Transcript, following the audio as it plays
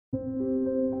I'm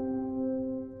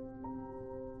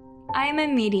a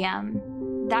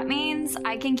medium. That means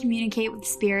I can communicate with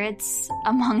spirits,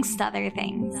 amongst other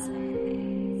things.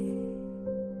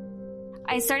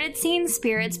 I started seeing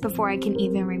spirits before I can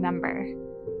even remember.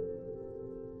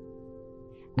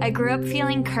 I grew up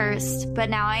feeling cursed, but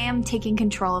now I am taking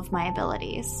control of my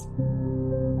abilities.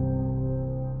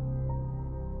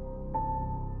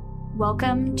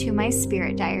 Welcome to my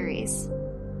spirit diaries.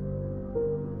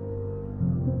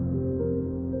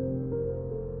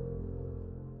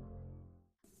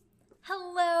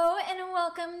 Hello and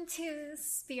welcome to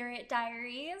Spirit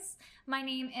Diaries. My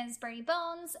name is Birdie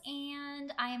Bones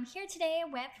and I am here today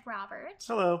with Robert.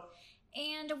 Hello.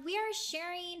 And we are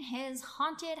sharing his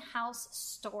haunted house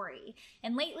story.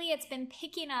 And lately it's been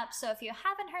picking up, so if you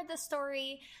haven't heard the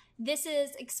story, this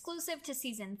is exclusive to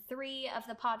season 3 of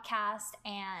the podcast.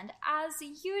 And as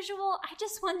usual, I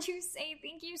just want to say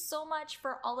thank you so much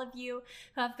for all of you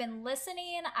who have been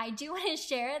listening. I do want to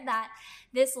share that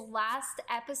this last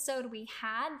episode we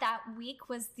had that week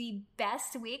was the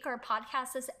best week our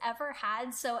podcast has ever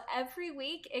had. So every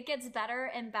week it gets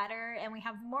better and better, and we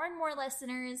have more and more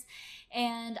listeners.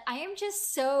 And I am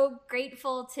just so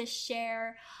grateful to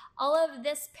share all of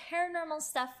this paranormal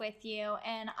stuff with you,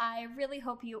 and I really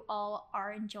hope you all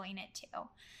are enjoying it too.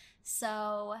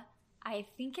 So I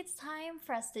think it's time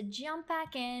for us to jump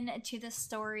back in to the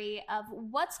story of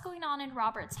what's going on in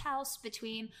Robert's house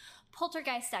between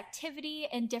poltergeist activity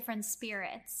and different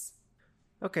spirits.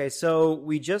 Okay, so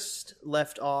we just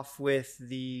left off with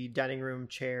the dining room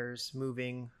chairs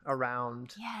moving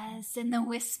around. Yes, and the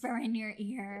whisper in your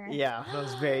ear. Yeah, that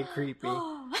was very creepy.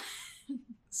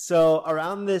 So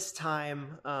around this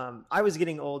time, I was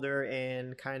getting older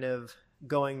and kind of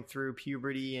going through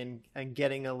puberty and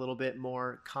getting a little bit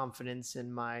more confidence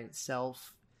in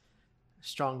myself,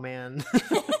 strong man.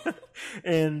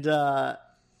 And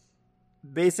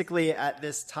basically at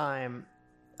this time,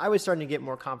 I was starting to get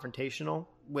more confrontational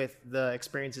with the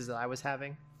experiences that I was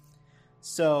having.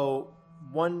 So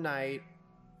one night,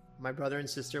 my brother and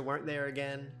sister weren't there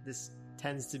again. This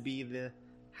tends to be the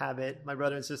habit. My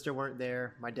brother and sister weren't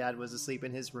there. My dad was asleep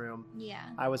in his room. Yeah.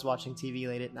 I was watching TV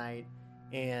late at night,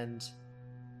 and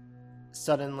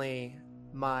suddenly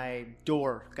my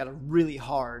door got a really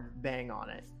hard bang on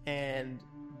it. And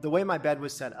the way my bed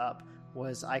was set up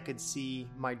was I could see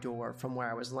my door from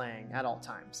where I was laying at all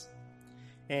times.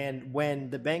 And when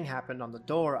the bang happened on the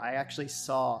door, I actually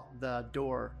saw the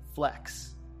door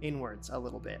flex inwards a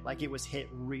little bit, like it was hit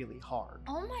really hard.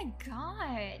 Oh my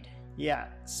God. Yeah,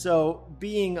 so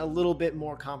being a little bit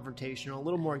more confrontational, a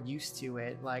little more used to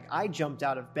it, like I jumped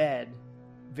out of bed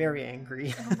very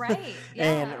angry. Right, yeah.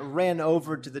 And ran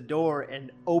over to the door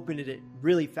and opened it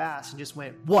really fast and just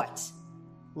went, "What?"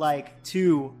 Like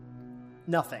to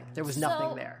nothing. There was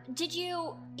nothing there. Did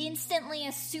you instantly,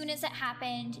 as soon as it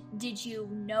happened, did you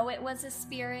know it was a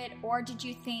spirit, or did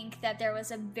you think that there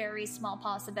was a very small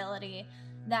possibility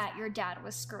that your dad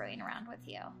was screwing around with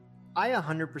you? I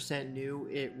 100% knew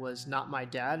it was not my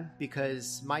dad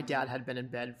because my dad had been in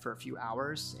bed for a few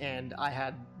hours and I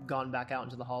had gone back out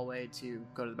into the hallway to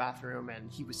go to the bathroom and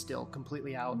he was still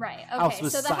completely out. Right, okay,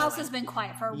 so the house has been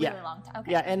quiet for a really Yeah. long time.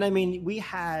 Okay. Yeah, and I mean,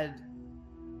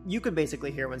 you could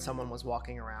basically hear when someone was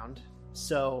walking around.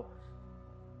 So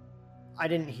I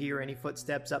didn't hear any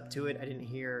footsteps up to it. I didn't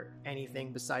hear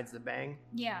anything besides the bang.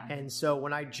 Yeah. And so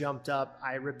when I jumped up,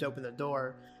 I ripped open the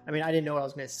door. I mean, I didn't know what I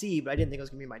was going to see, but I didn't think it was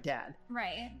going to be my dad.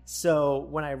 Right. So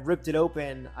when I ripped it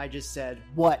open, I just said,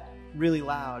 "What?" really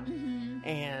loud. Mm-hmm.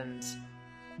 And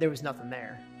there was nothing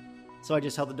there. So I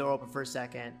just held the door open for a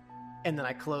second, and then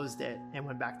I closed it and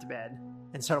went back to bed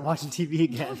and started watching TV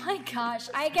again. Oh my gosh.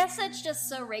 I guess it's just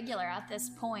so regular at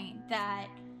this point that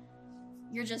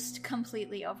you're just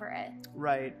completely over it.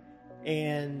 Right.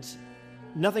 And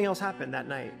nothing else happened that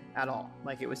night at all.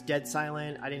 Like, it was dead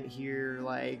silent. I didn't hear,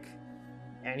 like,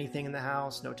 anything in the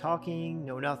house. No talking,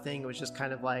 no nothing. It was just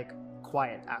kind of, like,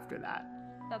 quiet after that.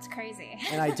 That's crazy.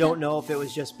 And I don't know if it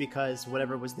was just because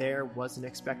whatever was there wasn't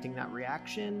expecting that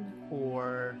reaction,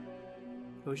 or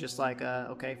it was just like,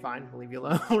 okay, fine, we'll leave you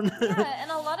alone. Yeah, and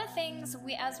a lot of things,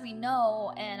 as we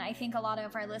know, and I think a lot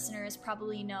of our listeners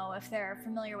probably know if they're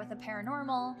familiar with the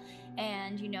paranormal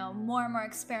and, you know, more and more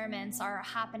experiments are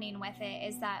happening with it,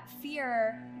 is that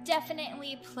fear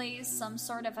definitely plays some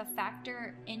sort of a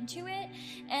factor into it.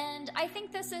 And I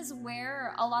think this is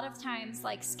where a lot of times,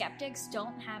 like, skeptics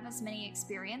don't have as many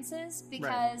experiences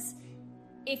because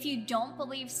if you don't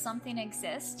believe something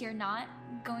exists, you're not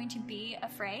going to be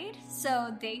afraid.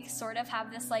 So they sort of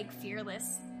have this, like,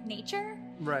 fearless nature.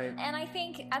 Right. And I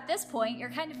think at this point,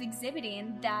 you're kind of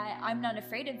exhibiting that I'm not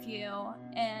afraid of you,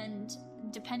 and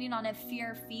depending on if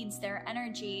fear feeds their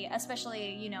energy,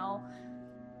 especially, you know,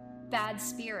 bad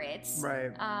spirits.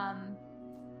 Right.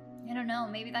 I don't know,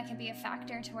 maybe that could be a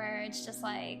factor to where it's just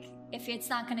like, if it's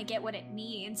not going to get what it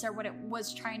needs or what it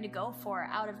was trying to go for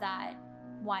out of that,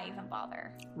 why even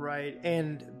bother? Right.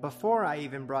 And before I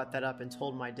even brought that up and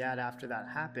told my dad after that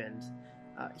happened,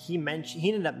 he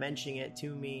ended up mentioning it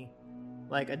to me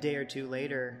like a day or two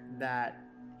later, that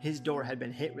his door had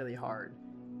been hit really hard.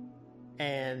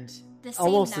 And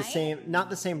almost the same, not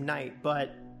the same night,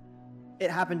 but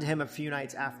it happened to him a few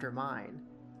nights after mine.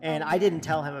 And I didn't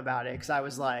tell him about it because I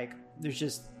was like, there's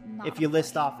just, if you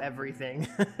list off everything,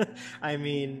 I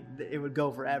mean, it would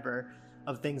go forever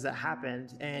of things that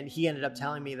happened. And he ended up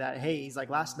telling me that, hey, he's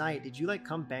like, last night, did you like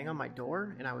come bang on my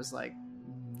door? And I was like,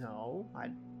 no,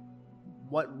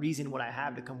 what reason would I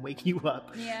have to come wake you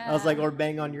up? Yeah. I was like, or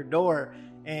bang on your door.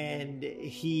 And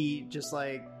he just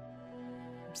like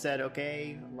said,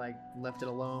 okay, like left it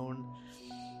alone.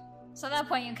 So at that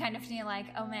point you kind of feel like,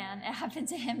 oh man, it happened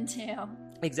to him too.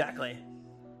 Exactly.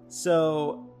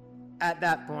 So at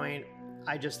that point,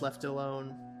 I just left it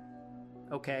alone.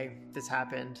 Okay, this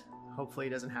happened. Hopefully it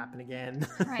doesn't happen again.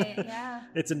 Right, yeah.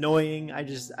 It's annoying.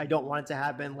 I don't want it to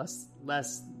happen,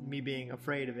 less me being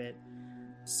afraid of it.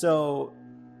 So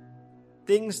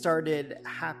things started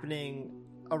happening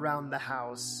around the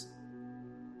house,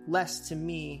 less to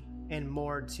me and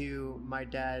more to my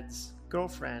dad's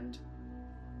girlfriend,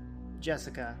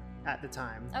 Jessica, at the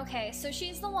time. Okay, so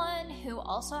she's the one who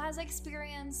also has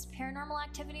experienced paranormal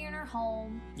activity in her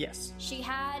home. Yes. She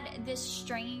had this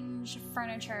strange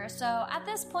furniture. So at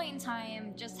this point in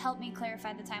time, just help me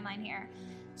clarify the timeline here.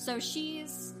 So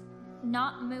she's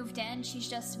not moved in, she's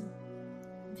just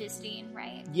visiting,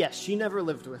 right? Yes, she never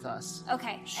lived with us.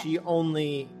 Okay. She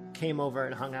only came over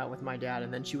and hung out with my dad,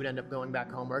 and then she would end up going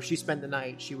back home, or if she spent the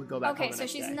night, she would go back home the next day. Okay,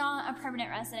 so she's not a permanent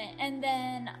resident. And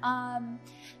then,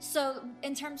 so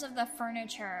in terms of the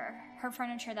furniture, her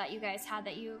furniture that you guys had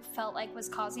that you felt like was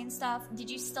causing stuff, did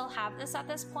you still have this at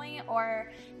this point,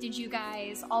 or did you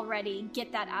guys already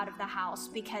get that out of the house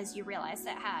because you realized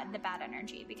it had the bad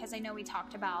energy? Because I know we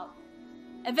talked about,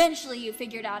 eventually you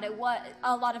figured out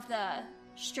a lot of the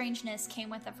strangeness came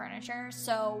with the furniture.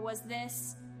 So was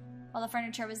this while the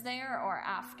furniture was there or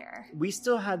after? We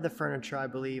still had the furniture, I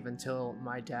believe, until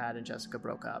my dad and Jessica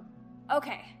broke up.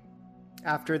 Okay.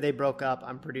 After they broke up,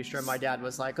 I'm pretty sure my dad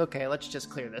was like, okay, let's just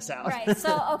clear this out. Right.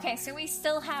 So we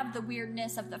still have the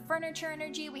weirdness of the furniture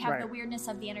energy. We have the weirdness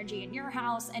of the energy in your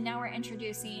house. And now we're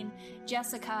introducing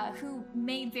Jessica, who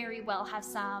may very well have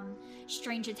some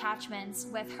strange attachments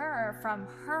with her from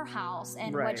her house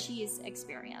and what she's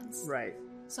experienced. Right.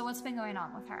 So what's been going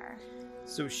on with her?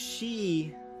 So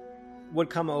she would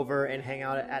come over and hang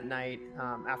out at night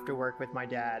after work with my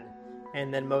dad.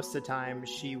 And then most of the time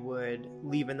she would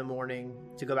leave in the morning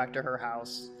to go back to her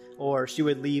house, or she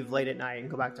would leave late at night and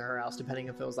go back to her house, depending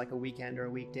if it was like a weekend or a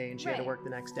weekday and she had to work the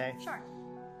next day. Sure.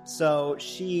 So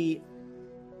she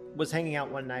was hanging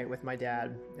out one night with my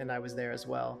dad, and I was there as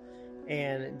well.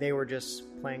 And they were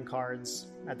just playing cards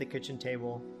at the kitchen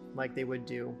table like they would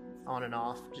do on and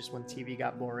off, just when TV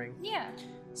got boring. Yeah.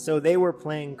 So they were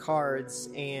playing cards,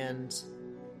 and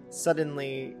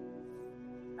suddenly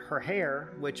her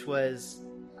hair, which was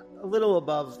a little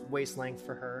above waist length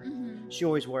for her, she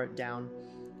always wore it down,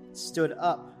 stood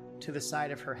up to the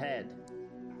side of her head.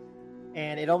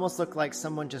 And it almost looked like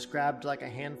someone just grabbed like a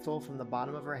handful from the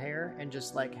bottom of her hair and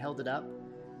just like held it up.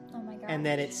 Oh my God. And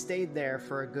then it stayed there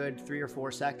for a good 3 or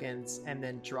 4 seconds and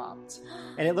then dropped.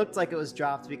 And it looked like it was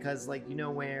dropped because, like, you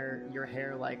know where your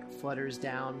hair like flutters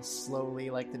down slowly,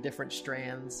 like the different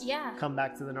strands come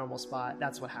back to the normal spot?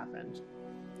 That's what happened.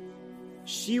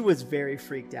 She was very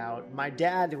freaked out. My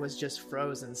dad was just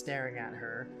frozen staring at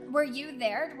her. Were you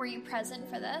there? Were you present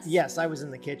for this? Yes, I was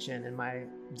in the kitchen, and my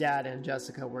dad and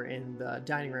Jessica were in the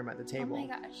dining room at the table. Oh my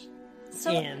gosh.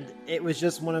 And it was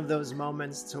just one of those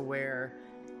moments to where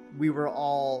we were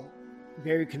all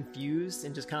very confused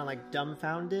and just kind of like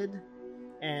dumbfounded.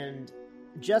 And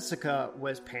Jessica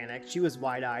was panicked. She was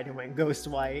wide-eyed and went ghost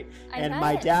white. And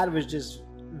my dad was just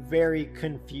very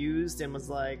confused and was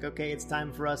like, okay, it's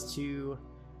time for us to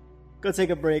go take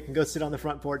a break and go sit on the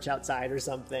front porch outside or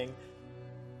something.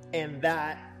 And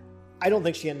that, I don't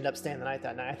think she ended up staying the night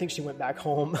that night. I think she went back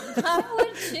home. I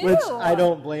would too. Which I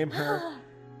don't blame her.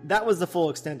 That was the full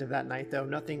extent of that night, though.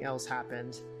 Nothing else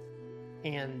happened.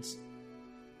 And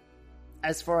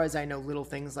as far as I know, little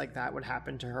things like that would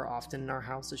happen to her often in our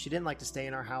house. So she didn't like to stay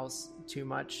in our house too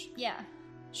much. Yeah.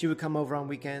 She would come over on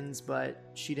weekends, but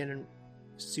she didn't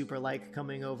super like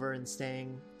coming over and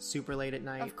staying super late at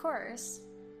night. Of course.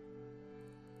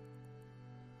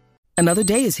 Another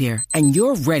day is here, and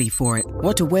you're ready for it.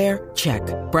 What to wear? Check.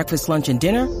 Breakfast, lunch, and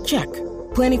dinner? Check.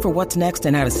 Planning for what's next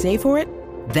and how to save for it?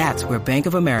 That's where Bank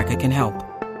of America can help.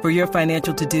 For your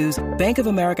financial to-dos, Bank of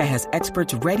America has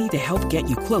experts ready to help get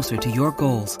you closer to your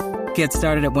goals. Get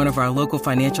started at one of our local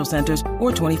financial centers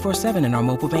or 24/7 in our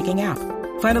mobile banking app.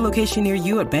 Find a location near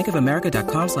you at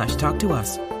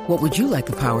bankofamerica.com/talktous. What would you like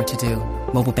the power to do?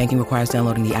 Mobile banking requires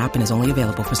downloading the app and is only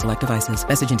available for select devices.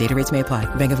 Message and data rates may apply.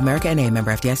 Bank of America N.A., member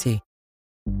FDIC.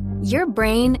 Your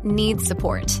brain needs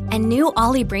support, and new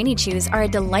Ollie Brainy Chews are a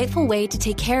delightful way to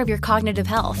take care of your cognitive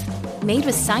health. Made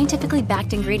with scientifically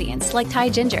backed ingredients like Thai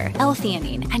ginger,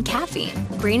 L-theanine, and caffeine,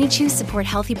 Brainy Chews support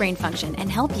healthy brain function and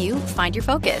help you find your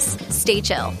focus, stay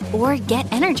chill, or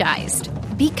get energized.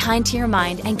 Be kind to your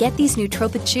mind and get these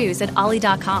nootropic chews at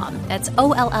ollie.com. That's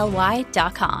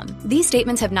OLLY.com. These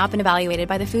statements have not been evaluated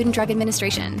by the Food and Drug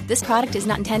Administration. This product is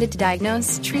not intended to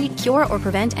diagnose, treat, cure, or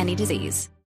prevent any disease.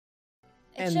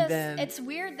 It's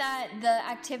weird that the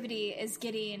activity is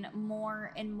getting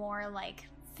more and more like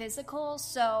physical.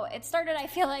 So it started, I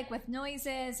feel like, with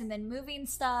noises and then moving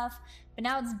stuff, but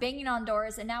now it's banging on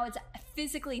doors and now it's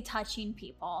physically touching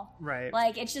people. Right.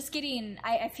 Like it's just getting,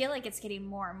 I feel like it's getting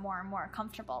more and more and more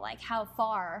comfortable. Like how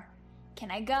far can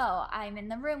I go? I'm in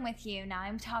the room with you. Now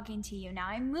I'm talking to you. Now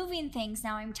I'm moving things.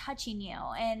 Now I'm touching you.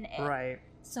 Right.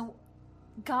 So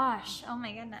gosh, oh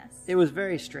my goodness. It was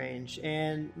very strange.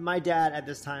 And my dad at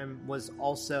this time was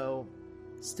also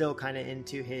still kind of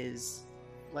into his,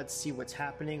 let's see what's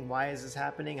happening. Why is this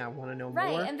happening? I want to know more.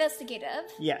 Right,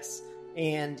 investigative. Yes.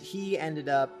 And he ended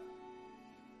up,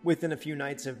 within a few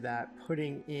nights of that,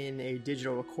 putting in a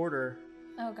digital recorder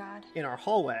Oh God. in our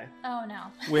hallway. Oh no.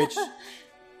 Which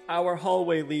our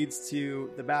hallway leads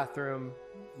to the bathroom,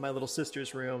 my little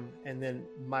sister's room, and then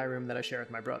my room that I share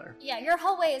with my brother. Yeah, your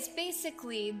hallway is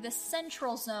basically the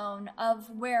central zone of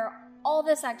where all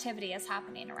this activity is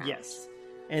happening around. Yes.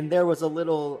 And there was a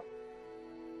little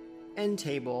end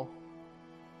table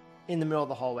in the middle of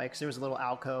the hallway because there was a little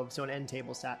alcove, so an end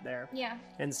table sat there. Yeah.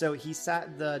 And so he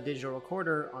sat the digital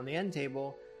recorder on the end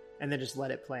table and then just let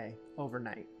it play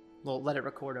overnight. Well, let it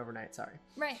record overnight, sorry.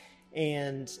 Right.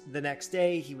 And the next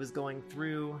day he was going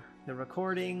through the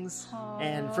recordings,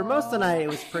 and for most of the night it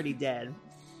was pretty dead.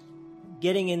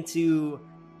 Getting into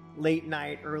late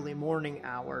night, early morning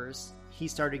hours, he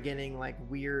started getting like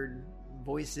weird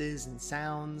voices and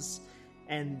sounds.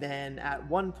 And then at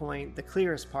one point, the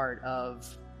clearest part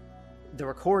of the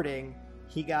recording,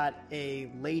 he got a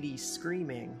lady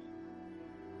screaming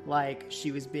like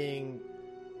she was being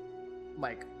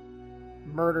like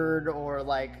murdered or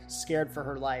like scared for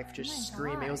her life, just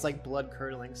screaming. God. It was like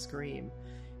blood-curdling scream.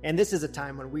 And this is a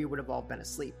time when we would have all been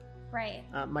asleep. Right.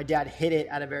 My dad hit it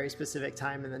at a very specific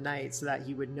time in the night so that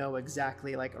he would know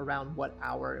exactly like around what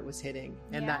hour it was hitting.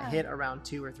 And that hit around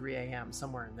 2 or 3 a.m.,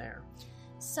 somewhere in there.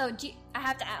 So I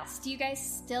have to ask, do you guys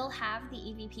still have the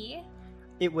EVP?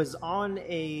 It was on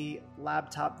a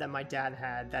laptop that my dad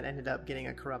had that ended up getting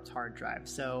a corrupt hard drive.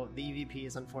 So the EVP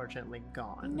is unfortunately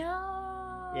gone. No.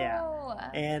 Yeah.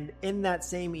 And in that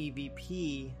same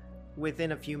EVP,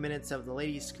 within a few minutes of the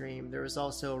lady scream, there was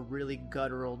also a really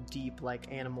guttural, deep, like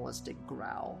animalistic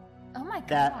growl. Oh my God.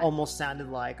 That almost sounded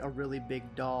like a really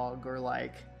big dog or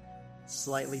like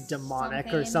slightly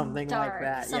demonic or something dark. like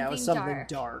that. Something yeah, it was something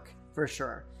dark for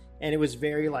sure. And it was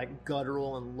very like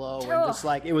guttural and low and just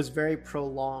like it was very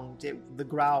prolonged. The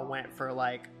growl went for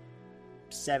like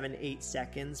 7-8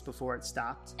 seconds before it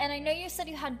stopped. And I know you said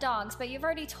you had dogs, but you've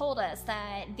already told us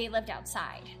that they lived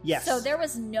outside. Yes. So there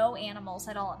was no animals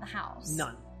at all in the house.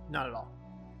 None. Not at all.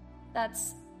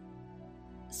 That's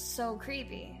so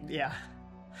creepy. Yeah.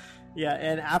 Yeah,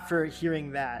 and after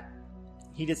hearing that,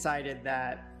 he decided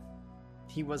that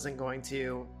he wasn't going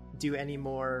to do any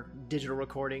more digital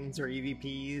recordings or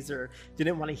EVPs or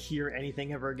didn't want to hear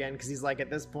anything ever again because he's like, at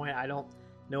this point, I don't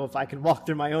know if I can walk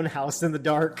through my own house in the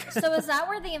dark. So is that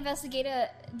where the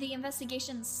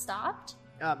investigation stopped?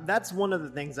 That's one of the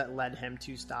things that led him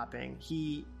to stopping.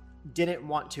 He didn't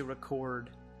want to record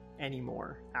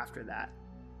anymore after that.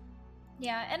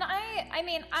 Yeah, and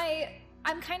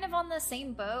I'm kind of on the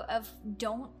same boat of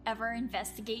don't ever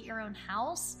investigate your own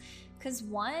house. Because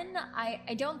one,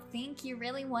 I don't think you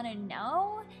really want to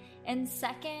know. And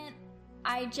second,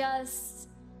 I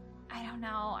don't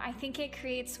know. I think it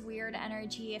creates weird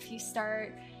energy if you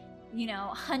start,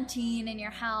 hunting in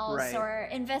your house or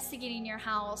investigating your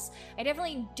house. I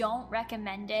definitely don't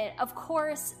recommend it. Of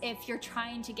course, if you're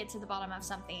trying to get to the bottom of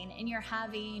something and you're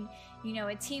having,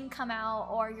 a team come out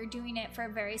or you're doing it for a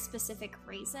very specific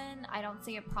reason, I don't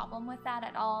see a problem with that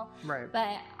at all. Right.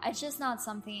 But it's just not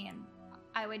something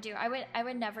I would do. I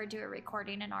would never do a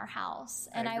recording in our house.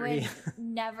 And I agree. would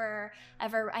never,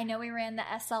 ever. I know we ran the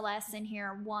SLS in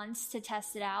here once to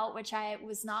test it out, which I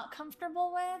was not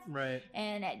comfortable with. Right.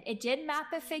 And it did map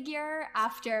a figure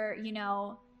after,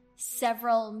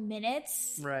 several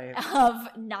minutes Right.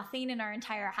 of nothing in our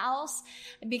entire house,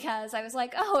 because I was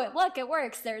like, oh, look, it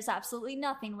works. There's absolutely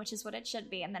nothing, which is what it should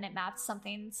be. And then it mapped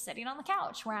something sitting on the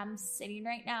couch where I'm sitting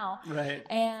right now. Right.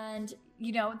 And,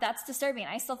 that's disturbing.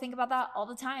 I still think about that all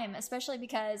the time, especially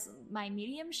because my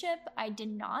mediumship, I did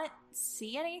not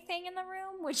see anything in the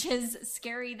room, which is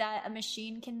scary that a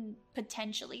machine can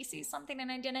potentially see something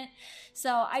and I didn't.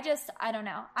 So I don't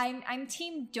know. I'm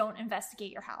team don't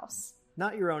investigate your house.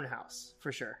 Not your own house,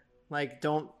 for sure. Like,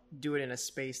 don't do it in a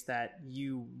space that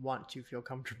you want to feel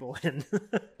comfortable in.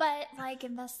 But,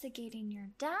 investigating your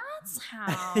dad's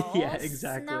house. Yeah,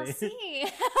 exactly. Now see.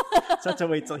 So have to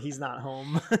wait till he's not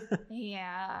home.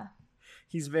 Yeah.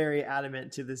 He's very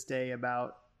adamant to this day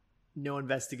about no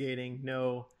investigating,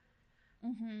 no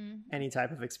any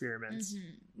type of experiments.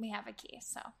 We have a key,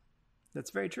 so.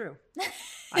 That's very true.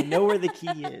 I know where the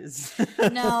key is.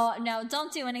 No,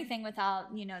 don't do anything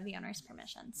without, the owner's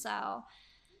permission.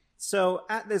 So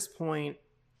at this point,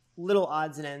 little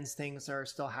odds and ends things are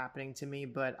still happening to me,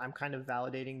 but I'm kind of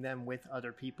validating them with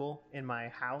other people in my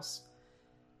house.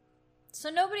 So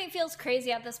nobody feels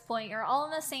crazy at this point. You're all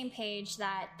on the same page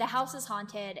that the house is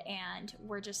haunted and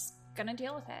we're just going to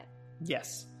deal with it.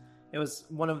 Yes. It was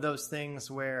one of those things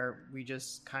where we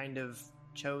just kind of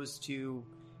chose to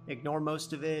ignore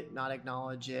most of it, not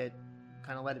acknowledge it,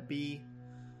 kind of let it be.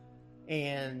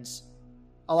 And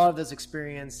a lot of those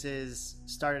experiences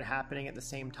started happening at the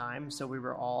same time, so we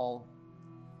were all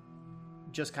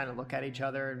just kind of look at each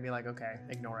other and be like, okay,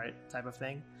 ignore it type of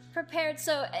thing. Prepared.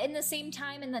 So in the same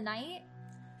time in the night?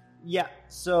 Yeah,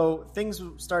 so things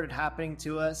started happening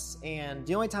to us, and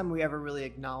the only time we ever really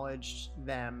acknowledged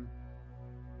them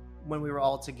when we were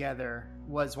all together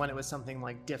was when it was something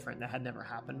different that had never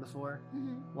happened before.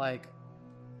 Like,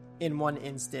 in one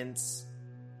instance,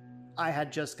 I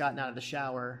had just gotten out of the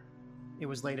shower. It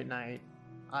was late at night.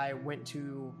 I went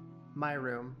to my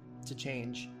room to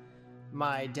change.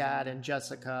 My dad and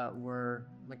Jessica were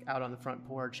out on the front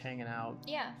porch hanging out.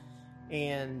 Yeah.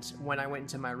 And when I went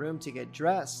into my room to get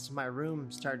dressed, my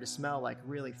room started to smell like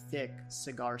really thick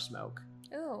cigar smoke.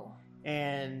 Ooh.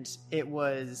 And it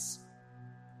was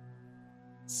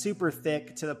super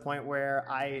thick to the point where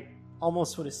I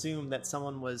almost would assume that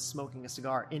someone was smoking a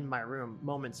cigar in my room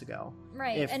moments ago.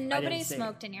 Right, and nobody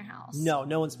smoked in your house. No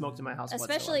one smoked in my house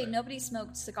Especially whatsoever. nobody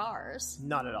smoked cigars.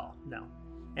 Not at all, no.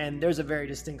 And there's a very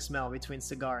distinct smell between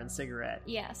cigar and cigarette.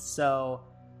 Yes. So,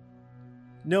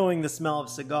 knowing the smell of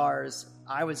cigars,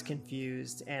 I was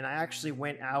confused, and I actually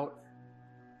went out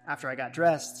after I got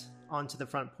dressed onto the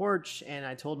front porch, and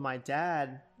I told my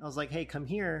dad, I was like, hey, come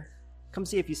here, come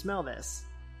see if you smell this.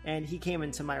 And he came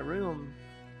into my room,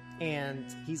 and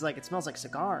he's like, it smells like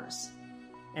cigars.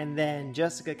 And then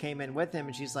Jessica came in with him,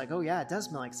 and she's like, oh yeah, it does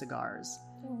smell like cigars.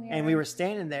 Weird. And we were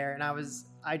standing there, and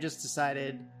I just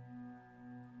decided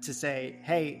to say,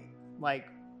 hey,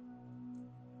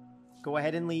 go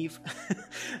ahead and leave.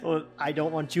 Well, I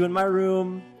don't want you in my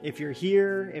room. If you're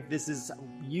here, if this is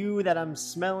you that I'm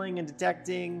smelling and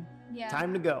detecting,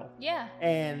 time to go. Yeah.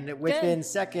 And within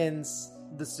seconds,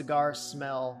 the cigar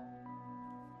smell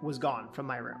was gone from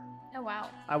my room. Oh, wow.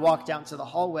 I walked down to the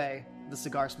hallway. The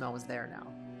cigar smell was there now.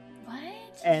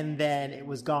 What? And then it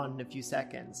was gone in a few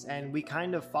seconds. And we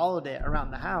kind of followed it around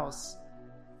the house.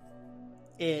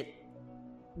 It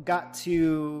got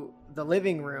to the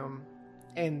living room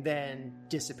and then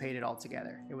dissipated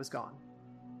altogether. It was gone.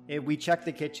 We checked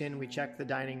the kitchen, we checked the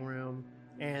dining room,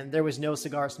 and there was no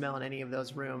cigar smell in any of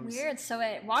those rooms. Weird. So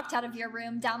it walked out of your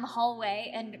room, down the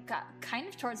hallway, and got kind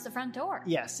of towards the front door.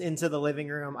 Yes, into the living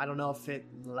room. I don't know if it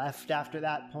left after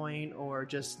that point or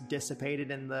just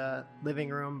dissipated in the living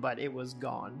room, but it was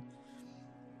gone.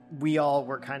 We all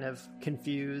were kind of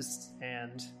confused,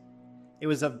 and it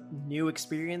was a new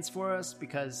experience for us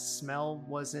because smell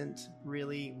wasn't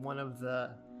really one of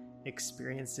the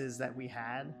experiences that we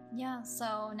had. Yeah,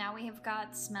 so now we have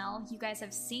got smell. You guys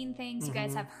have seen things. You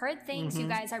guys have heard things. You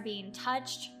guys are being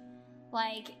touched.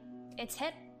 It's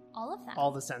hit all of them. All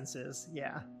the senses,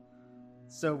 yeah.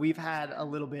 So we've had a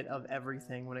little bit of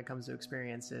everything when it comes to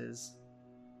experiences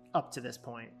up to this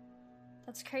point.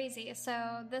 That's crazy.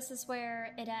 So this is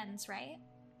where it ends, right?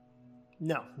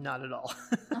 No, not at all.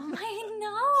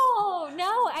 Oh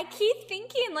no, I keep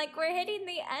thinking we're hitting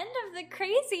the end of the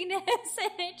craziness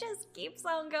and it just keeps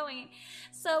on going.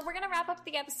 So we're going to wrap up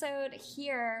the episode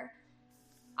here.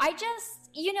 I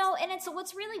just, you know, and it's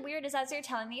what's really weird is as you're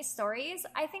telling these stories,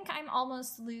 I think I'm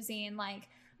almost losing like,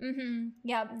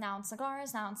 yeah, now it's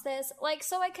cigars, now it's this. Like,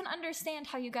 so I can understand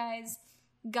how you guys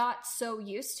got so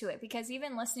used to it, because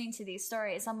even listening to these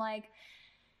stories, I'm like,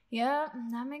 yeah,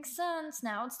 that makes sense.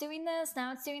 Now it's doing this,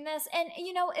 now it's doing this. And,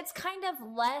 you know, it's kind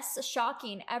of less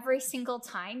shocking every single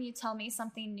time you tell me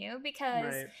something new,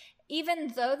 because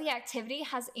even though the activity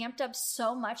has amped up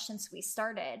so much since we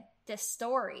started this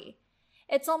story,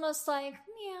 it's almost like,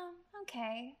 yeah,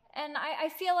 okay. And I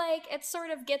feel like it sort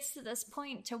of gets to this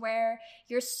point to where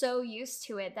you're so used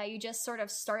to it that you just sort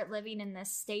of start living in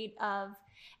this state of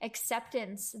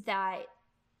acceptance that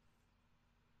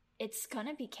it's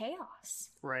gonna be chaos.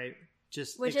 Right.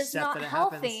 Just which is not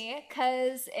healthy,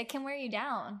 because it can wear you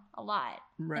down a lot.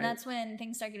 Right. And that's when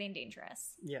things start getting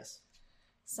dangerous. Yes.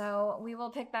 So we will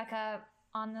pick back up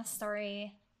on this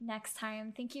story next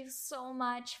time. Thank you so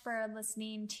much for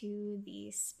listening to the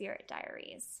Spirit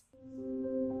Diaries.